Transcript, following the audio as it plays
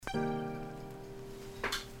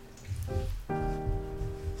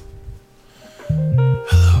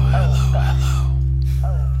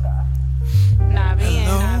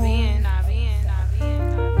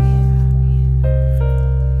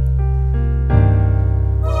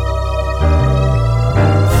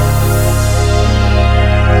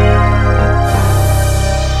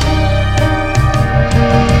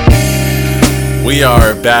We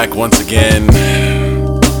are back once again.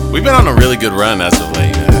 We've been on a really good run as of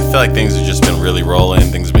late. I feel like things have just been really rolling.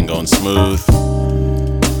 Things have been going smooth.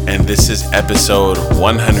 And this is episode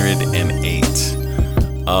 108.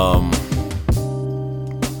 A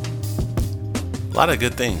lot of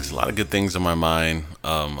good things. A lot of good things on my mind.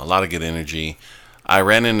 A lot of good energy. I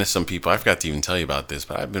ran into some people. I forgot to even tell you about this,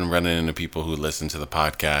 but I've been running into people who listen to the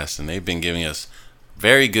podcast, and they've been giving us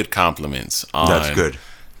very good compliments on That's good.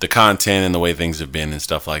 The content and the way things have been and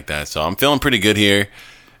stuff like that. So I'm feeling pretty good here.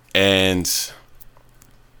 And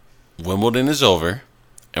Wimbledon is over,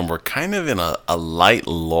 and we're kind of in a light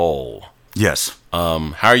lull. Yes.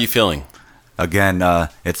 How are you feeling? Again,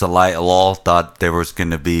 it's a light lull. Thought there was going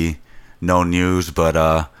to be no news,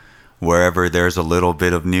 but wherever there's a little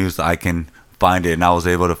bit of news, I can find it. And I was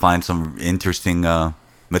able to find some interesting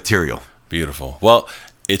material. Beautiful. Well,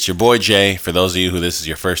 it's your boy Jay. For those of you who this is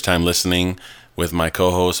your first time listening, with my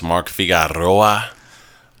co-host Mark Figueroa.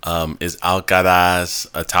 Is Alcaraz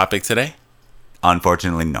a topic today?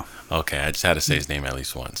 Unfortunately, no. Okay, I just had to say his name at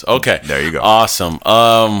least once. Okay. There you go. Awesome.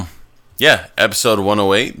 Yeah, episode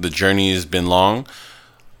 108. The journey has been long.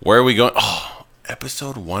 Where are we going? Oh,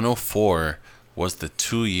 episode 104 was the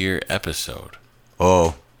 2-year episode.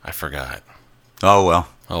 Oh. I forgot. Oh, well.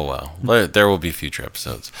 Oh, well. But there will be future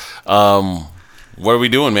episodes. What are we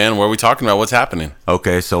doing, man? What are we talking about? What's happening?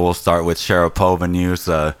 Okay, so we'll start with Sharapova news.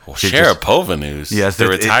 Sharapova news? Yes. The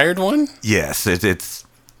retired one? Yes. It's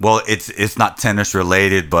not tennis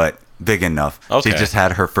related, but big enough. Okay. She just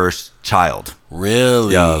had her first child.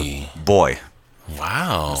 Really? Boy.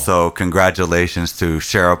 Wow. So congratulations to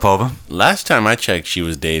Sharapova. Last time I checked, she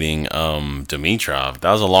was dating Dimitrov.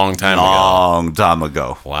 That was a long time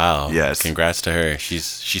ago. Wow. Yes. Congrats to her. She's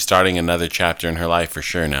starting another chapter in her life for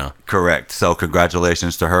sure now. Correct. So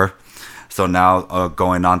congratulations to her. So now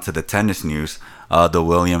going on to the tennis news, the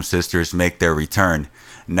Williams sisters make their return.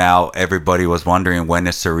 Now everybody was wondering, when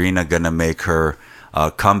is Serena going to make her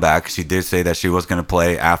comeback? She did say that she was going to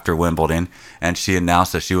play after Wimbledon, and she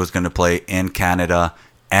announced that she was going to play in Canada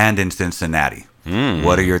and in Cincinnati.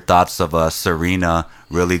 What are your thoughts of Serena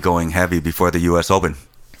really going heavy before the U.S. Open?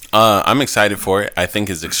 I'm excited for it. I think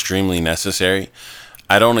it's extremely necessary.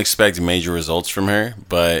 I don't expect major results from her,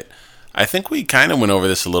 but I think we kind of went over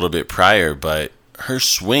this a little bit prior, but her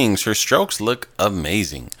swings, her strokes look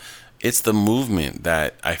amazing. It's the movement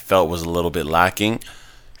that I felt was a little bit lacking.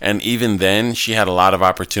 And even then, she had a lot of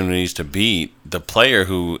opportunities to beat the player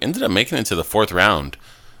who ended up making it to the 4th round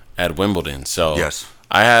at Wimbledon. So yes.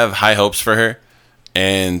 I have high hopes for her,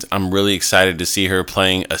 and I'm really excited to see her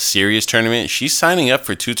playing a serious tournament. She's signing up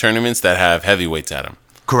for 2 tournaments that have heavyweights at them.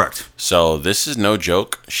 Correct. So this is no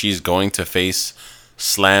joke. She's going to face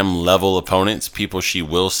slam-level opponents, people she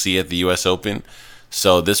will see at the U.S. Open.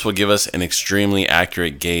 So this will give us an extremely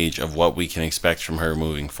accurate gauge of what we can expect from her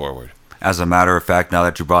moving forward. As a matter of fact, now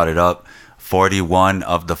that you brought it up, 41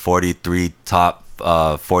 of the 43 top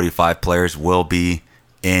 45 players will be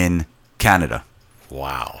in Canada.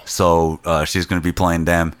 Wow. So she's going to be playing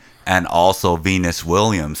them. And also Venus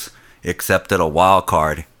Williams accepted a wild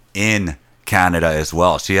card in Canada as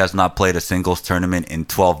well. She has not played a singles tournament in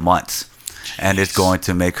 12 months. Jeez. And is going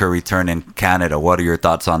to make her return in Canada. What are your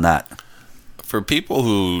thoughts on that? For people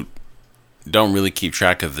who don't really keep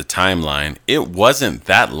track of the timeline, it wasn't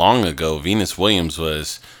that long ago Venus Williams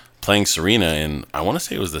was playing Serena in, I want to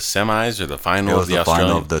say it was the semis or the final of the Australian.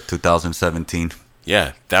 Final of the 2017.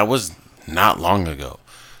 Yeah, that was not long ago.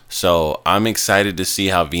 So I'm excited to see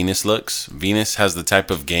how Venus looks. Venus has the type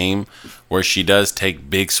of game where she does take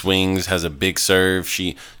big swings, has a big serve.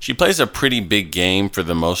 She plays a pretty big game for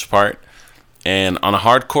the most part. And on a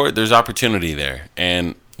hard court, there's opportunity there.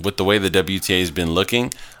 And with the way the WTA has been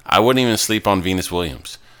looking, I wouldn't even sleep on Venus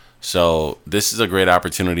Williams. So this is a great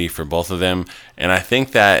opportunity for both of them. And I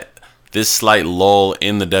think that this slight lull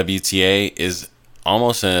in the WTA is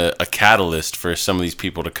almost a catalyst for some of these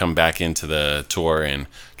people to come back into the tour and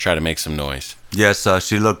try to make some noise. Yes,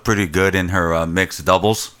 she looked pretty good in her mixed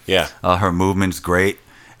doubles. Yeah. Her movement's great.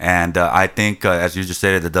 And I think, as you just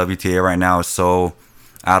said, the WTA right now is so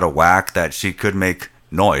out of whack that she could make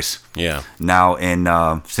noise. Yeah. Now in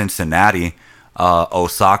Cincinnati,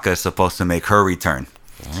 Osaka is supposed to make her return.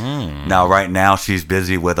 Now right now she's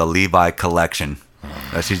busy with a Levi collection.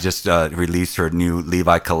 She just released her new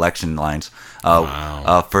Levi collection lines.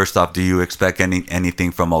 Wow. First off, do you expect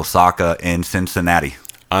anything from Osaka in Cincinnati?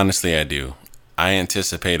 Honestly, I do. I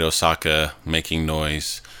anticipate Osaka making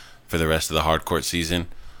noise for the rest of the hardcourt season.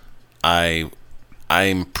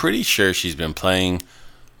 I'm pretty sure she's been playing,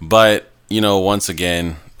 but once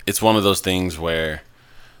again, it's one of those things where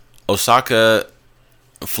Osaka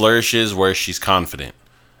flourishes where she's confident.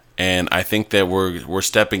 And I think that we're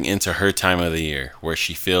stepping into her time of the year where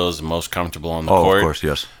she feels most comfortable on the Oh, court. of course,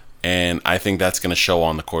 yes. And I think that's going to show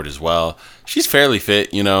on the court as well. She's fairly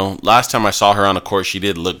fit, you know. Last time I saw her on the court, she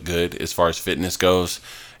did look good as far as fitness goes.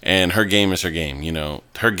 And her game is her game, you know.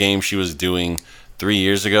 Her game she was doing 3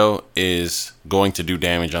 years ago is going to do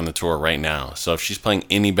damage on the tour right now. So if she's playing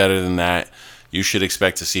any better than that, you should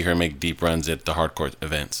expect to see her make deep runs at the hardcourt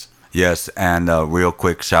events. Yes, and real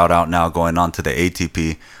quick shout out now going on to the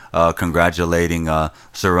ATP, congratulating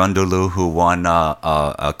Sarundulu, who won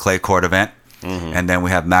a clay court event. Mm-hmm. And then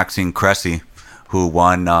we have Maxime Cressy, who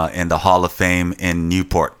won in the Hall of Fame in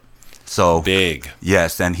Newport. So big.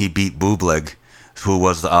 Yes, and he beat Bublik, who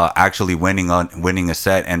was actually winning a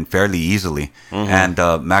set and fairly easily. Mm-hmm.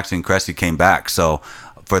 And Maxime Cressy came back. So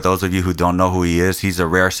for those of you who don't know who he is, he's a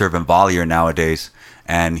rare serve and volleyer nowadays.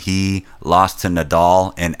 And he lost to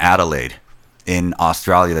Nadal in Adelaide in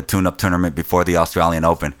Australia, the tune-up tournament before the Australian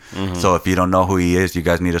Open. Mm-hmm. So if you don't know who he is, you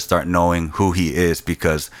guys need to start knowing who he is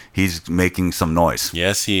because he's making some noise.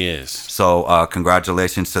 Yes, he is. So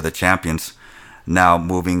congratulations to the champions. Now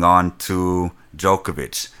moving on to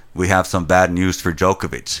Djokovic. We have some bad news for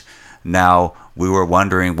Djokovic. Now, we were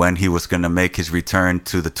wondering when he was going to make his return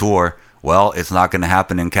to the tour. Well, it's not going to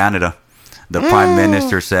happen in Canada. The Prime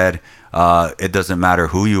Minister said it doesn't matter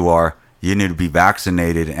who you are, you need to be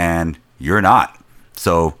vaccinated, and you're not.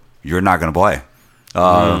 So you're not going to play.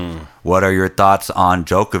 What are your thoughts on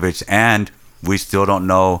Djokovic? And we still don't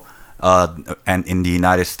know, and in the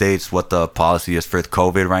United States, what the policy is for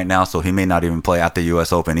COVID right now. So he may not even play at the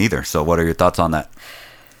U.S. Open either. So what are your thoughts on that?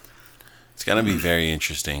 It's going to be very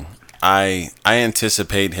interesting. I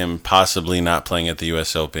anticipate him possibly not playing at the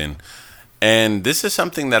U.S. Open. And this is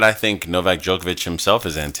something that I think Novak Djokovic himself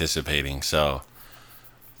is anticipating. So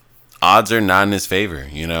odds are not in his favor,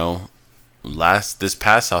 you know. This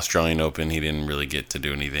past Australian Open, he didn't really get to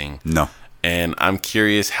do anything. No. And I'm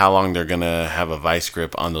curious how long they're going to have a vice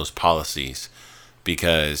grip on those policies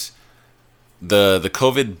because the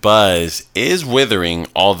COVID buzz is withering,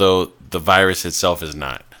 although the virus itself is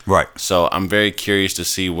not. Right. So I'm very curious to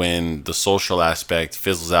see when the social aspect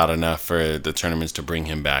fizzles out enough for the tournaments to bring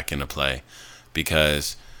him back into play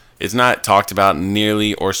because it's not talked about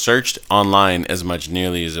nearly or searched online as much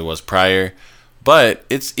nearly as it was prior, but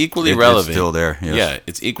it's equally relevant. It's still there. Yes. Yeah,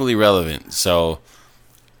 it's equally relevant. So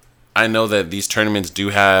I know that these tournaments do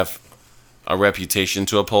have a reputation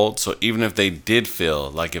to uphold. So even if they did feel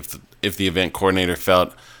like if the event coordinator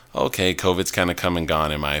felt, okay, COVID's kind of come and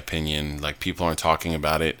gone, in my opinion. Like, people aren't talking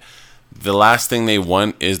about it. The last thing they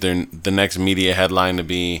want is the next media headline to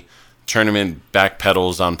be tournament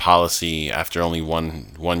backpedals on policy after only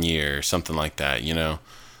one year or something like that, you know?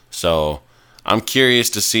 So I'm curious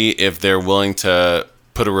to see if they're willing to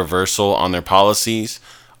put a reversal on their policies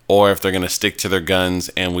or if they're going to stick to their guns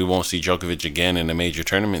and we won't see Djokovic again in a major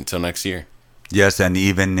tournament until next year. Yes, and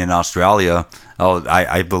even in Australia,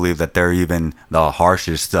 I believe that they're even the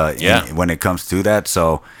harshest when it comes to that.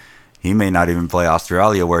 So he may not even play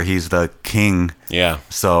Australia, where he's the king. Yeah.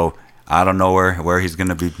 So I don't know where he's going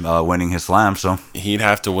to be winning his slam. So he'd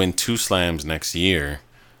have to win 2 slams next year,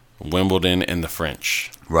 Wimbledon and the French.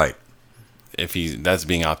 Right. That's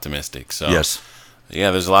being optimistic. So yes.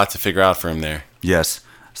 Yeah, there's a lot to figure out for him there. Yes.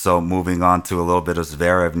 So moving on to a little bit of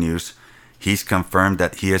Zverev news. He's confirmed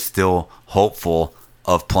that he is still hopeful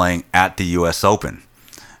of playing at the U.S. Open.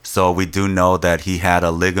 So we do know that he had a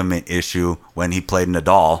ligament issue when he played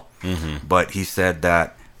Nadal, but he said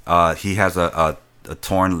that he has a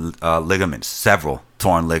torn ligaments, several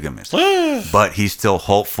torn ligaments. But he's still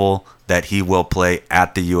hopeful that he will play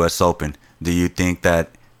at the U.S. Open. Do you think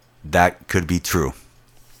that could be true?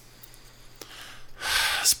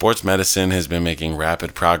 Sports medicine has been making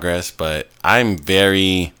rapid progress, but I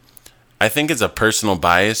think it's a personal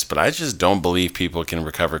bias, but I just don't believe people can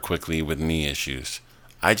recover quickly with knee issues.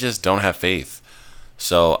 I just don't have faith.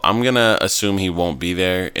 So I'm going to assume he won't be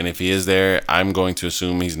there, and if he is there, I'm going to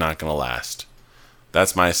assume he's not going to last.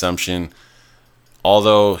 That's my assumption.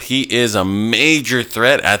 Although he is a major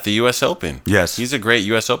threat at the U.S. Open. Yes. He's a great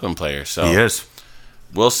U.S. Open player. So he is.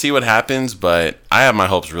 We'll see what happens, but I have my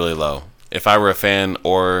hopes really low. If I were a fan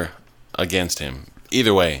or against him.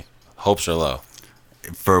 Either way, hopes are low.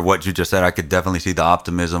 For what you just said, I could definitely see the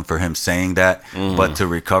optimism for him saying that. But to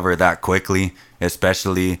recover that quickly,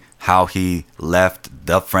 especially how he left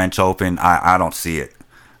the French Open, I don't see it.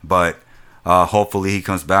 But hopefully he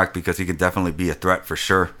comes back because he could definitely be a threat for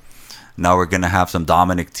sure. Now we're going to have some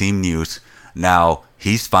Dominic Thiem news. Now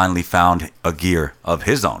he's finally found a gear of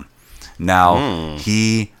his own. Now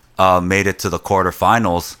he made it to the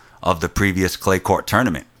quarterfinals of the previous clay court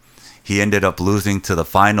tournament. He ended up losing to the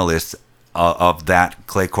finalists of that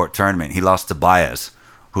clay court tournament. He lost to Baez,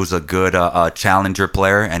 who's a good challenger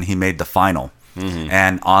player, and he made the final.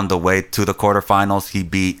 And on the way to the quarterfinals, he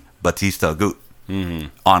beat Batista Agut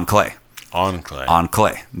on clay. On clay. On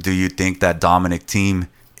clay. Do you think that Dominic Thiem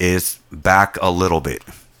is back a little bit?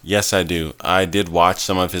 Yes, I do. I did watch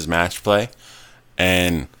some of his match play,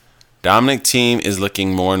 and Dominic Thiem is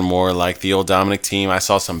looking more and more like the old Dominic Thiem. I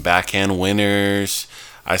saw some backhand winners.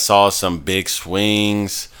 I saw some big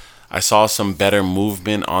swings. I saw some better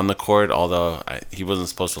movement on the court, although he wasn't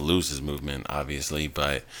supposed to lose his movement, obviously,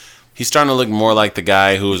 but he's starting to look more like the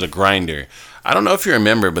guy who was a grinder. I don't know if you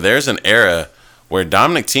remember, but there's an era where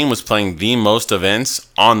Dominic Thiem was playing the most events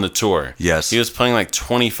on the tour. Yes. He was playing like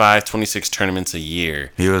 25, 26 tournaments a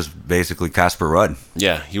year. He was basically Casper Ruud.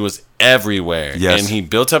 Yeah, he was everywhere. Yes. And he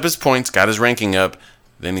built up his points, got his ranking up,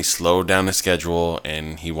 then he slowed down the schedule,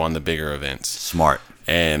 and he won the bigger events. Smart.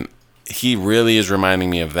 And he really is reminding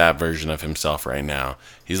me of that version of himself right now.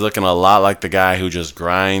 He's looking a lot like the guy who just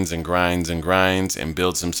grinds and grinds and grinds and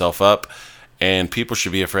builds himself up. And people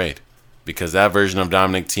should be afraid, because that version of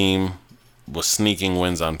Dominic Thiem was sneaking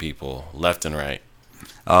wins on people left and right.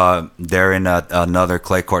 They're in another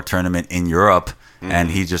clay court tournament in Europe, and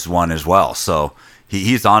he just won as well. So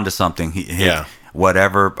he's on to something.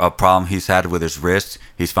 Whatever problem he's had with his wrist,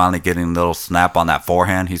 he's finally getting a little snap on that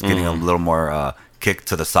forehand. He's getting a little more kick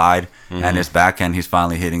to the side, and his backhand, he's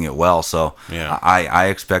finally hitting it well. So I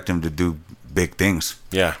expect him to do big things.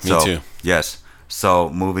 Yeah, me too. Yes. So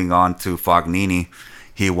moving on to Fognini,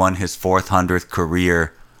 he won his 400th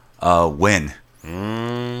career win.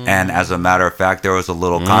 And as a matter of fact, there was a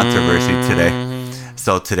little controversy today.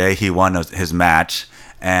 So today he won his match,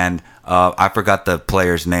 and I forgot the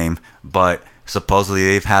player's name, but supposedly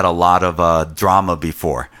they've had a lot of drama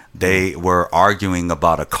before. They were arguing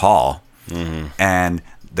about a call, and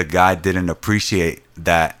the guy didn't appreciate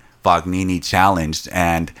that Fognini challenged,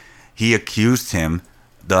 and he accused him,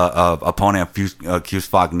 the opponent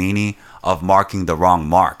accused Fognini of marking the wrong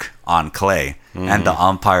mark on clay, and the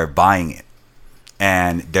umpire buying it.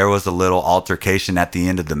 And there was a little altercation at the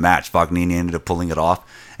end of the match. Fognini ended up pulling it off,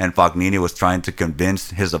 and Fognini was trying to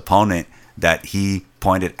convince his opponent that he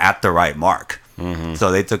pointed at the right mark.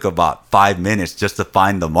 So they took about 5 minutes just to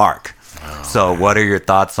find the mark. So what are your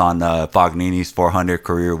thoughts on Fognini's 400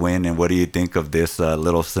 career win, and what do you think of this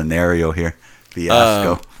little scenario here,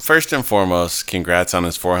 fiasco? First and foremost, congrats on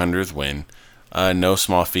his 400th win. No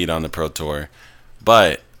small feat on the Pro Tour.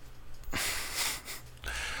 But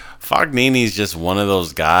Fognini's just one of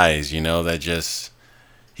those guys, that just,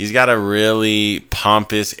 he's got a really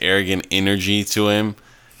pompous, arrogant energy to him.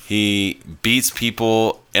 He beats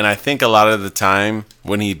people, and I think a lot of the time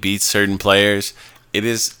when he beats certain players, it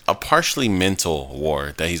is a partially mental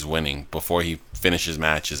war that he's winning before he finishes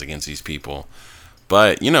matches against these people.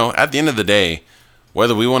 But, at the end of the day,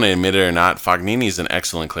 whether we want to admit it or not, Fognini is an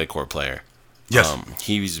excellent clay court player. Yes.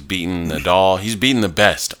 He's beaten Nadal. He's beaten the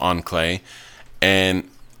best on clay. And,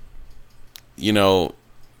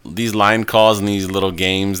 these line calls and these little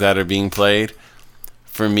games that are being played,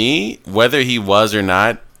 for me, whether he was or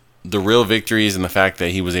not, the real victory is in the fact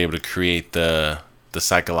that he was able to create the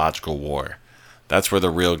psychological war. That's where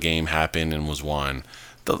the real game happened and was won.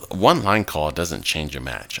 The one line call doesn't change a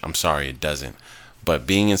match. I'm sorry, it doesn't. But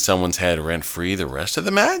being in someone's head rent-free the rest of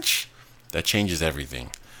the match, that changes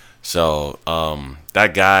everything. So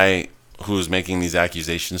that guy who's making these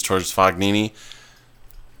accusations towards Fognini,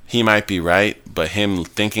 he might be right, but him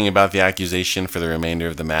thinking about the accusation for the remainder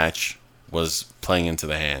of the match was playing into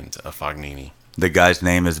the hand of Fognini. The guy's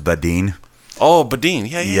name is Badin. Oh,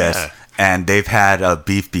 Badin. Yeah. Yes. And they've had a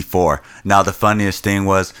beef before. Now, the funniest thing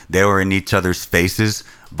was they were in each other's faces,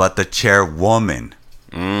 but the chairwoman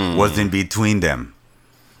was in between them.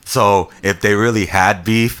 So if they really had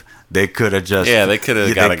beef, they could have just... Yeah, they could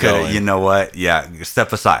have got it going. You know what? Yeah,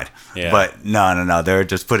 step aside. Yeah. But no. They're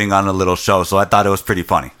just putting on a little show, so I thought it was pretty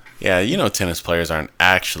funny. Yeah, tennis players aren't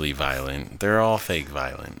actually violent. They're all fake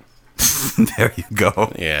violent. There you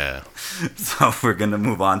go. Yeah. So we're going to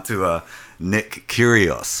move on to Nick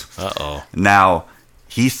Kyrgios. Uh-oh. Now,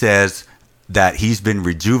 he says that he's been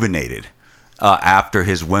rejuvenated after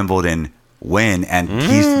his Wimbledon win, and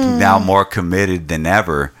he's now more committed than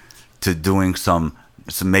ever to doing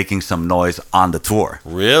making some noise on the tour.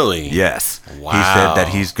 Really? Yes. Wow. He said that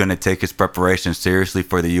he's going to take his preparation seriously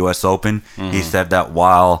for the U.S. Open. He said that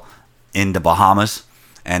while in the Bahamas,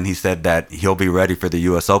 and he said that he'll be ready for the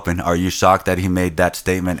U.S. Open. Are you shocked that he made that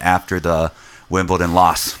statement after the Wimbledon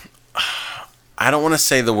loss? I don't want to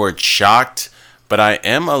say the word shocked, but I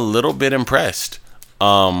am a little bit impressed.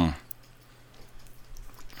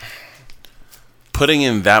 Putting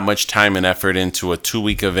in that much time and effort into a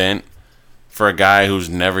 2-week event for a guy who's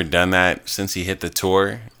never done that since he hit the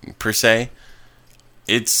tour, per se,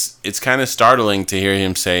 it's kind of startling to hear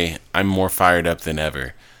him say, "I'm more fired up than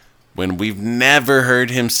ever," when we've never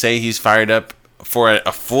heard him say he's fired up for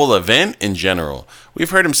a full event in general. We've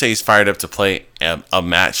heard him say he's fired up to play a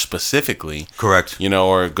match specifically. Correct.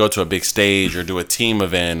 Or go to a big stage or do a team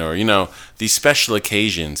event or, these special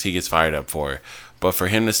occasions he gets fired up for. But for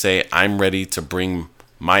him to say, "I'm ready to bring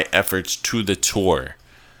my efforts to the tour,"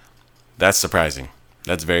 that's surprising.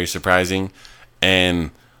 That's very surprising.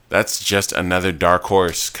 And that's just another dark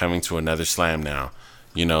horse coming to another slam now.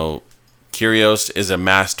 Kyrgios is a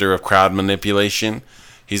master of crowd manipulation.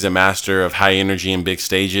 He's a master of high energy and big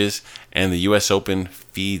stages, and the U.S. Open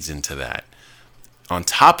feeds into that. On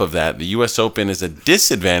top of that, the U.S. Open is a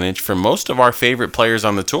disadvantage for most of our favorite players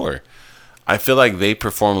on the tour. I feel like they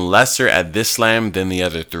perform lesser at this slam than the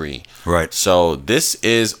other three. Right. So this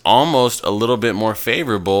is almost a little bit more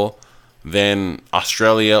favorable than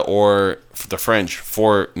Australia or the French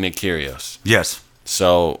for Nick Kyrgios. Yes.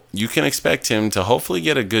 So you can expect him to hopefully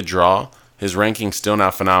get a good draw. His ranking's still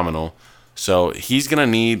not phenomenal. So he's going to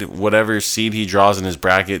need whatever seed he draws in his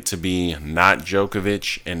bracket to be not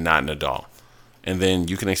Djokovic and not Nadal. And then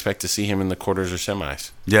you can expect to see him in the quarters or semis.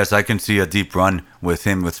 Yes, I can see a deep run with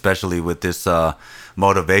him, especially with this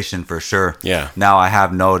motivation for sure. Yeah. Now, I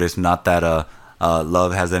have noticed, not that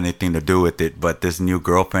love has anything to do with it, but this new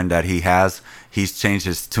girlfriend that he has, he's changed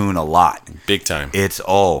his tune a lot. Big time. It's,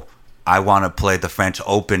 I want to play the French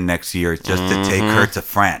Open next year just to take her to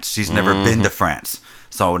France. She's never been to France.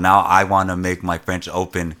 So now I want to make my French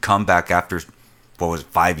Open comeback after,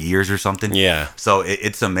 5 years or something? Yeah. So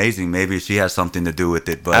it's amazing. Maybe she has something to do with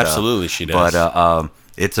it. But absolutely, she does. But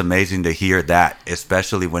it's amazing to hear that,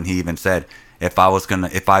 especially when he even said, if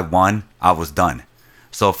I won, I was done.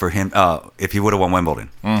 So for him, if he would have won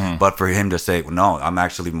Wimbledon, but for him to say, no, I'm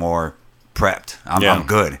actually more prepped. I'm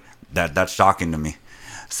good. That's shocking to me.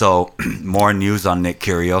 So more news on Nick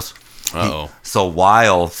Kyrgios. So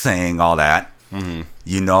while saying all that,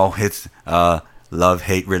 his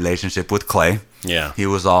love-hate relationship with Clay. Yeah. He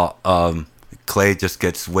was all, Clay just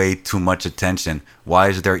gets way too much attention. Why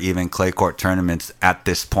is there even clay court tournaments at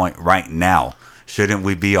this point right now? Shouldn't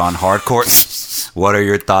we be on hard court? What are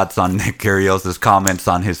your thoughts on Nick Kyrgios' comments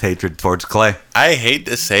on his hatred towards Clay? I hate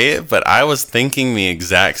to say it, but I was thinking the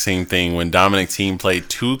exact same thing when Dominic Thiem played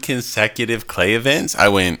 2 consecutive clay events. I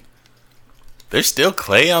went, there's still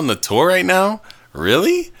clay on the tour right now?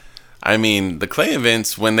 Really? I mean, the clay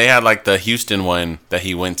events, when they had like the Houston one that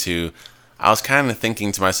he went to, I was kind of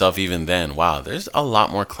thinking to myself even then, wow, there's a lot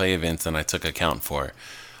more clay events than I took account for.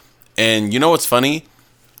 And you know what's funny?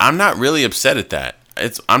 I'm not really upset at that.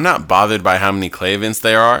 I'm not bothered by how many clay events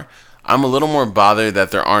there are. I'm a little more bothered that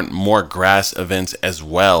there aren't more grass events as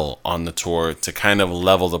well on the tour to kind of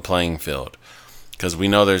level the playing field. Because we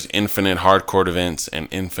know there's infinite hard court events and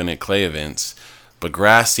infinite clay events. But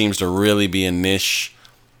grass seems to really be a niche.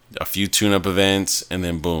 A few tune-up events, and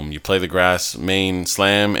then boom, you play the grass main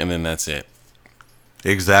slam, and then that's it.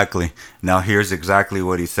 Exactly. Now here's exactly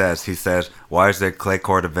what he says. He says, why is there clay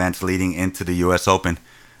court events leading into the U.S. Open?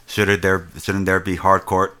 Shouldn't there be hard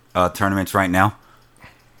court tournaments right now?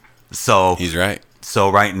 So he's right. So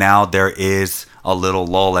right now there is a little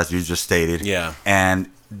lull, as you just stated. Yeah. And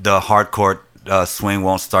the hard court swing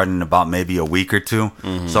won't start in about maybe a week or two.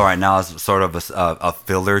 Mm-hmm. So right now it's sort of a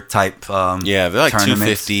filler type they're like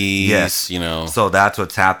 250s, yes. So that's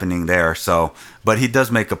what's happening there. So, but he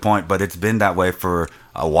does make a point, but it's been that way for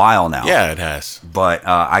a while now. Yeah, it has. But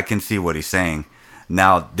I can see what he's saying.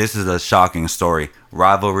 Now, this is a shocking story.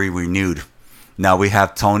 Rivalry renewed. Now we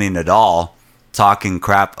have Tony Nadal talking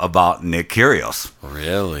crap about Nick Kyrgios.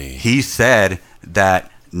 Really? He said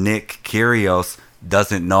that Nick Kyrgios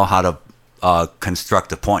doesn't know how to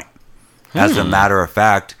construct a point. As a matter of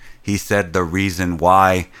fact, he said the reason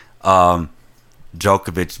why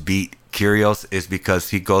Djokovic beat Kyrgios is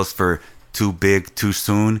because he goes for too big too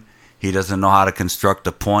soon. He doesn't know how to construct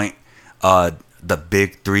a point. The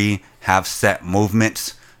big three have set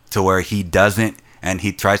movements to where he doesn't, and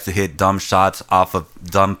he tries to hit dumb shots off of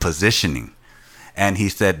dumb positioning. And he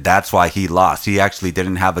said that's why he lost. He actually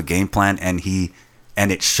didn't have a game plan, and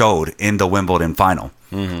it showed in the Wimbledon final.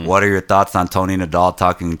 Mm-hmm. What are your thoughts on Tony Nadal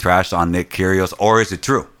talking trash on Nick Kyrgios, or is it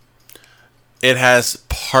true? It has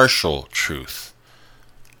partial truth.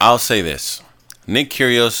 I'll say this. Nick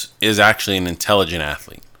Kyrgios is actually an intelligent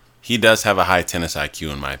athlete. He does have a high tennis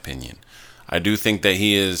IQ, in my opinion. I do think that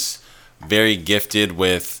he is very gifted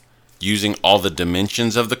with using all the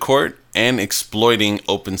dimensions of the court and exploiting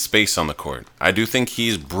open space on the court. I do think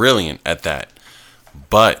he's brilliant at that.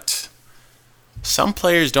 But some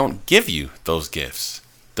players don't give you those gifts.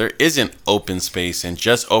 there isn't open space, and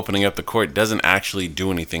just opening up the court doesn't actually do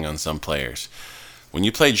anything on some players. When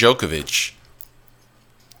you play Djokovic,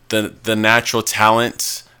 the natural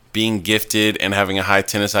talent, being gifted, and having a high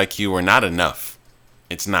tennis IQ are not enough.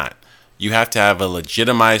 It's not. You have to have a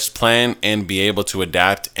legitimized plan and be able to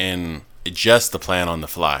adapt and adjust the plan on the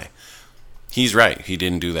fly. He's right. He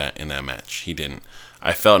didn't do that in that match. He didn't.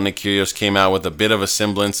 I felt Nick Kyrgios came out with a bit of a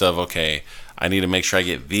semblance of, okay, I need to make sure I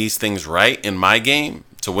get these things right in my game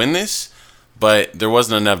to win this, but there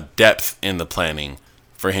wasn't enough depth in the planning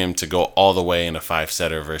for him to go all the way in a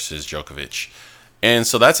 5-setter versus Djokovic. And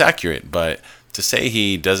so that's accurate, but to say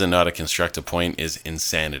he doesn't know how to construct a point is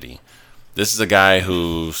insanity. This is a guy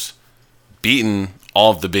who's beaten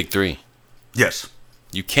all of the big three. Yes.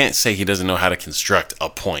 You can't say he doesn't know how to construct a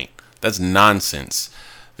point. That's nonsense.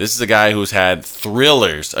 This is a guy who's had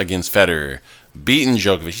thrillers against Federer, beaten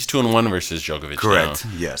Djokovic. He's 2-1 versus Djokovic. Correct.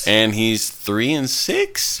 Now. Yes. And he's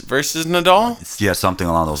 3-6 versus Nadal. Yeah, something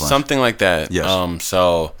along those lines. Something like that. Yes.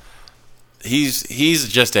 So he's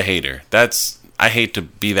just a hater. I hate to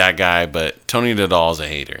be that guy, but Tony Nadal's a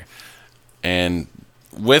hater. And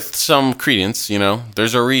with some credence,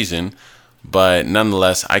 there's a reason, but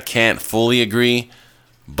nonetheless, I can't fully agree.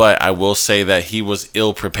 But I will say that he was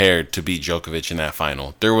ill prepared to beat Djokovic in that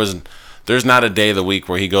final. There's not a day of the week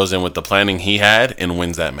where he goes in with the planning he had and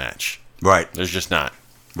wins that match. Right. There's just not.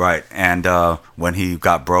 Right. And when he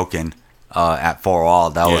got broken at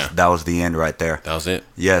 4-all, that was the end right there. That was it.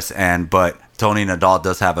 Yes, but Tony Nadal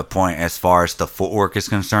does have a point as far as the footwork is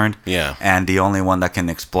concerned. Yeah. And the only one that can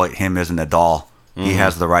exploit him is Nadal. Mm-hmm. He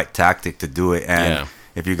has the right tactic to do it. And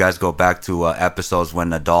if you guys go back to episodes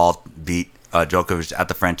when Nadal beat Djokovic at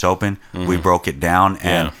the French Open, we broke it down,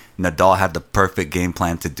 and Nadal had the perfect game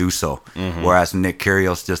plan to do so. Mm-hmm. Whereas Nick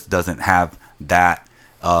Kyrgios just doesn't have that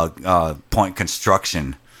point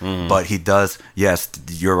construction. Mm-hmm. But he does, yes,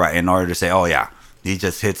 you're right, in order to say, oh yeah, he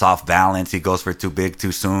just hits off balance, he goes for too big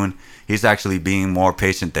too soon. He's actually being more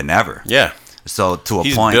patient than ever. Yeah. So to a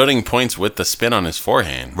he's point, building points with the spin on his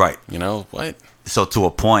forehand. Right. What? So to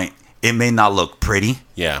a point, it may not look pretty.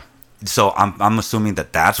 Yeah. So I'm assuming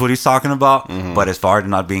that's what he's talking about. Mm-hmm. But as far as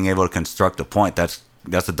not being able to construct a point, that's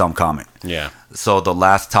a dumb comment. Yeah. So the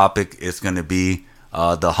last topic is going to be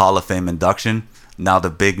the Hall of Fame induction. Now the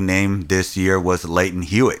big name this year was Lleyton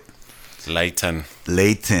Hewitt. Lleyton.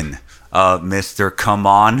 Mr. Come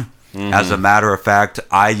On. Mm-hmm. As a matter of fact,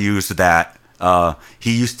 I used that.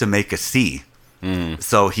 He used to make a C. Mm.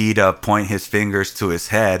 So he'd point his fingers to his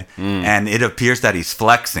head, and it appears that he's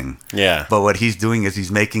flexing. Yeah. But what he's doing is he's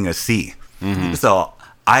making a C. Mm-hmm. So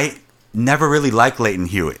I never really liked Lleyton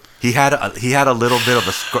Hewitt. He had a little bit of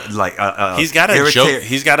he's got a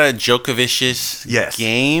Djokovic's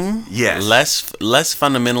game. Yes. Less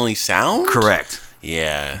fundamentally sound. Correct.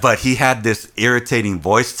 Yeah. But he had this irritating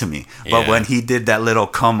voice to me. But when he did that little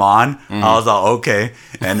come on, I was like, okay.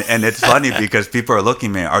 And it's funny because people are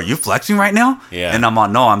looking at me, are you flexing right now? Yeah. And I'm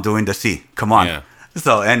on, no, I'm doing the C. Come on. Yeah.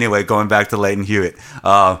 So anyway, going back to Lleyton Hewitt.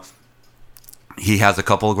 He has a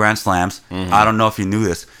couple of Grand Slams. Mm-hmm. I don't know if you knew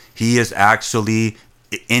this. He is actually,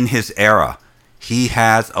 in his era, he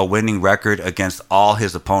has a winning record against all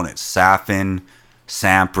his opponents. Safin,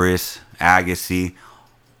 Sampras, Agassi.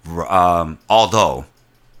 Although,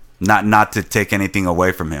 not to take anything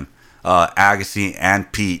away from him, Agassi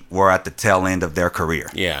and Pete were at the tail end of their career.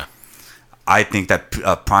 Yeah. I think that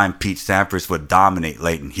prime Pete Sampras would dominate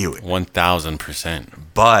Lleyton Hewitt. 1,000%.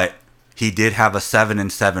 But he did have a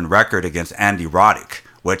 7-7 record against Andy Roddick,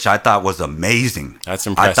 which I thought was amazing. That's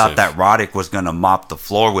impressive. I thought that Roddick was going to mop the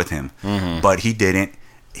floor with him, but he didn't.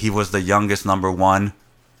 He was the youngest number one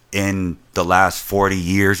in the last 40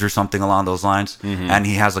 years or something along those lines. Mm-hmm. And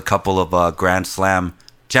he has a couple of Grand Slam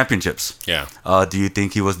championships. Yeah. Do you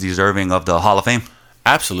think he was deserving of the Hall of Fame?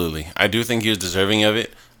 Absolutely. I do think he was deserving of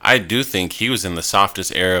it. I do think he was in the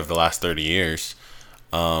softest era of the last 30 years.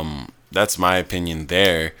 That's my opinion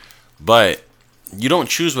there. But you don't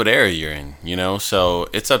choose what era you're in, So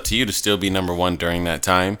it's up to you to still be number one during that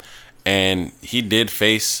time. And he did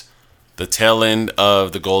face the tail end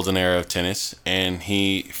of the golden era of tennis, and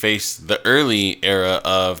he faced the early era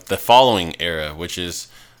of the following era, which is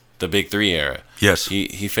the Big Three era. Yes.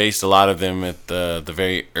 He faced a lot of them at the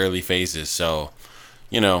very early phases. So,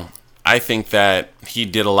 I think that he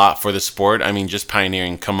did a lot for the sport. I mean, just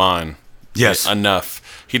pioneering, come on. Yes.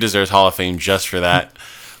 Enough. He deserves Hall of Fame just for that.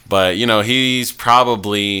 But, he's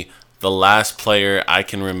probably the last player I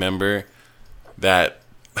can remember that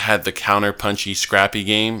had the counter-punchy, scrappy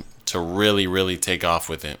game to really, really take off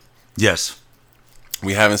with it. Yes.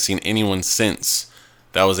 We haven't seen anyone since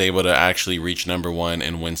that was able to actually reach number one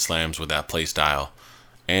and win slams with that play style.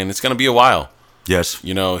 And it's going to be a while. Yes.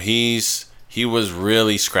 You know, he was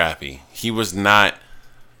really scrappy. He was not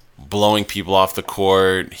blowing people off the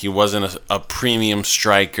court. He wasn't a premium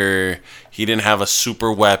striker. He didn't have a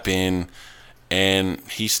super weapon. And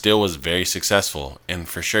he still was very successful. And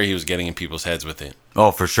for sure, he was getting in people's heads with it.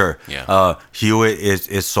 Oh, for sure. Yeah. Hewitt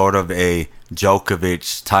is sort of a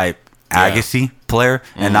Djokovic type Agassi player,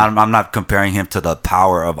 and I'm not comparing him to the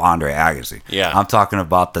power of Andre Agassi. Yeah. I'm talking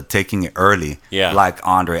about the taking it early, Yeah. like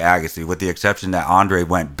Andre Agassi, with the exception that Andre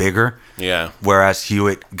went bigger, Yeah. whereas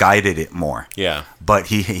Hewitt guided it more. Yeah. But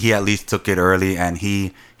he at least took it early, and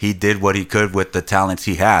he did what he could with the talents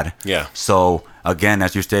he had. Yeah. So again,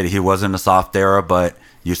 as you stated, he wasn't a soft era, but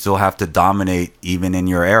you still have to dominate even in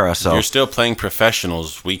your era. So You're still playing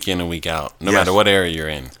professionals week in and week out, no Yes. matter what era you're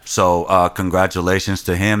in. So congratulations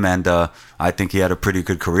to him, and I think he had a pretty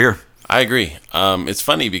good career. I agree. It's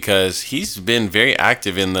funny because he's been very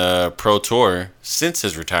active in the Pro Tour since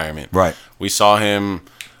his retirement. Right. We saw him,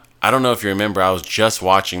 I don't know if you remember, I was just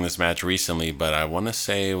watching this match recently, but I want to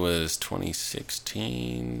say it was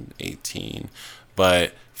 2016, 18.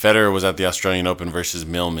 But Federer was at the Australian Open versus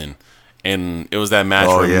Millman. And it was that match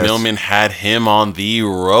where yes. Millman had him on the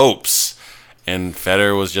ropes. And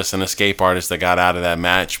Federer was just an escape artist that got out of that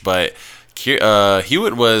match. But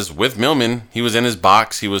Hewitt was with Millman. He was in his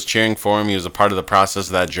box. He was cheering for him. He was a part of the process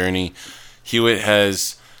of that journey. Hewitt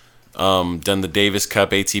has done the Davis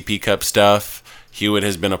Cup, ATP Cup stuff. Hewitt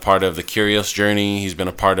has been a part of the Kyrgios journey. He's been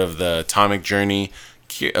a part of the Atomic journey.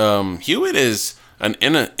 Hewitt is an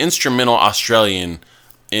instrumental Australian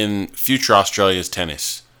in future Australia's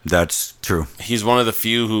tennis. That's true. He's one of the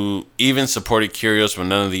few who even supported Kyrgios when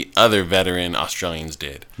none of the other veteran Australians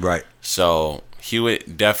did. Right. So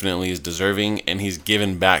Hewitt definitely is deserving, and he's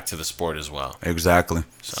given back to the sport as well. Exactly.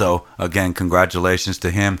 So again, congratulations to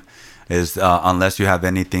him. Unless you have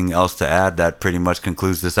anything else to add, that pretty much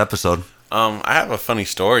concludes this episode. I have a funny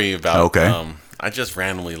story about. Okay. I just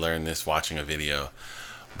randomly learned this watching a video,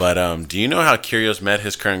 but do you know how Kyrgios met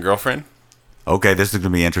his current girlfriend? Okay, this is gonna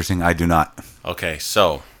be interesting. I do not. Okay,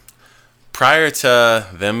 so prior to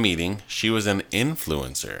them meeting, she was an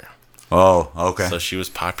influencer. Oh, okay. So she was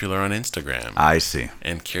popular on Instagram. I see.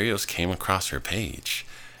 And Kyrgios came across her page.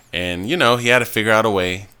 And, you know, he had to figure out a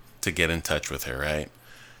way to get in touch with her, right?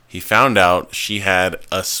 He found out she had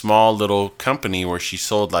a small little company where she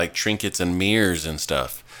sold, like, trinkets and mirrors and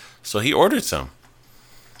stuff. So he ordered some.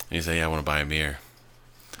 And he said, yeah, I want to buy a mirror.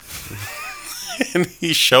 And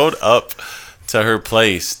he showed up to her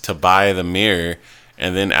place to buy the mirror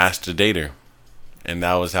and then asked to date her. And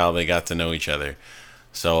that was how they got to know each other.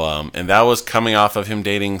 So, and that was coming off of him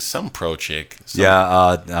dating some pro chick.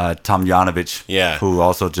 Tomljanovic. Yeah. Who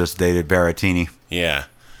also just dated Berrettini. Yeah.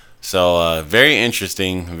 So, very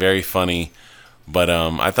interesting, very funny. But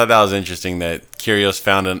I thought that was interesting that Kyrgios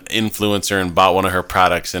found an influencer and bought one of her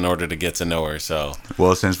products in order to get to know her. So,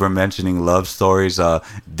 well, since we're mentioning love stories,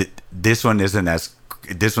 this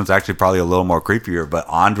one's actually probably a little more creepier. But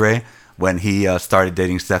Andre, when he started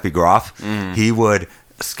dating Steffi Graf, he would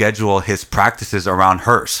schedule his practices around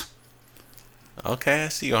hers. Okay, I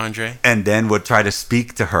see you, Andre. And then would try to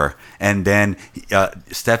speak to her. And then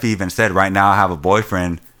Steffi even said, right now I have a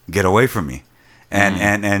boyfriend, get away from me.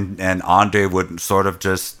 And Andre would sort of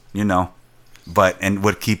just, and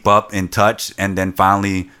would keep up in touch. And then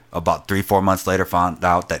finally, about 3-4 months later, found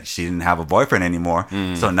out that she didn't have a boyfriend anymore.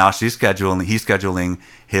 So now he's scheduling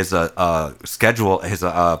his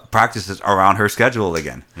practices around her schedule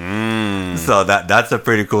again. So that's a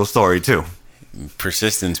pretty cool story too.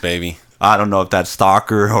 Persistence, baby. I don't know if that's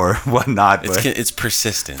stalker or whatnot, but it's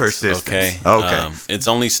persistence. Persistence. Okay. It's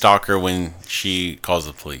only stalker when she calls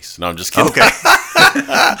the police. No, I'm just kidding. Okay.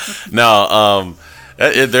 No,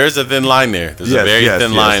 there's a thin line there. There's a very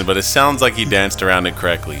thin line, but it sounds like he danced around it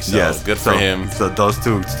correctly. So good for him. So those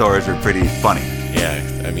two stories are pretty funny.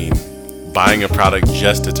 Yeah, I mean, buying a product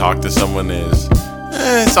just to talk to someone is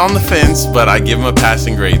it's on the fence, but I give him a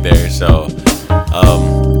passing grade there. So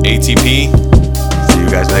ATP. See you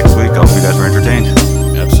guys next week. I hope you guys were entertained.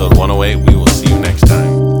 Episode 108.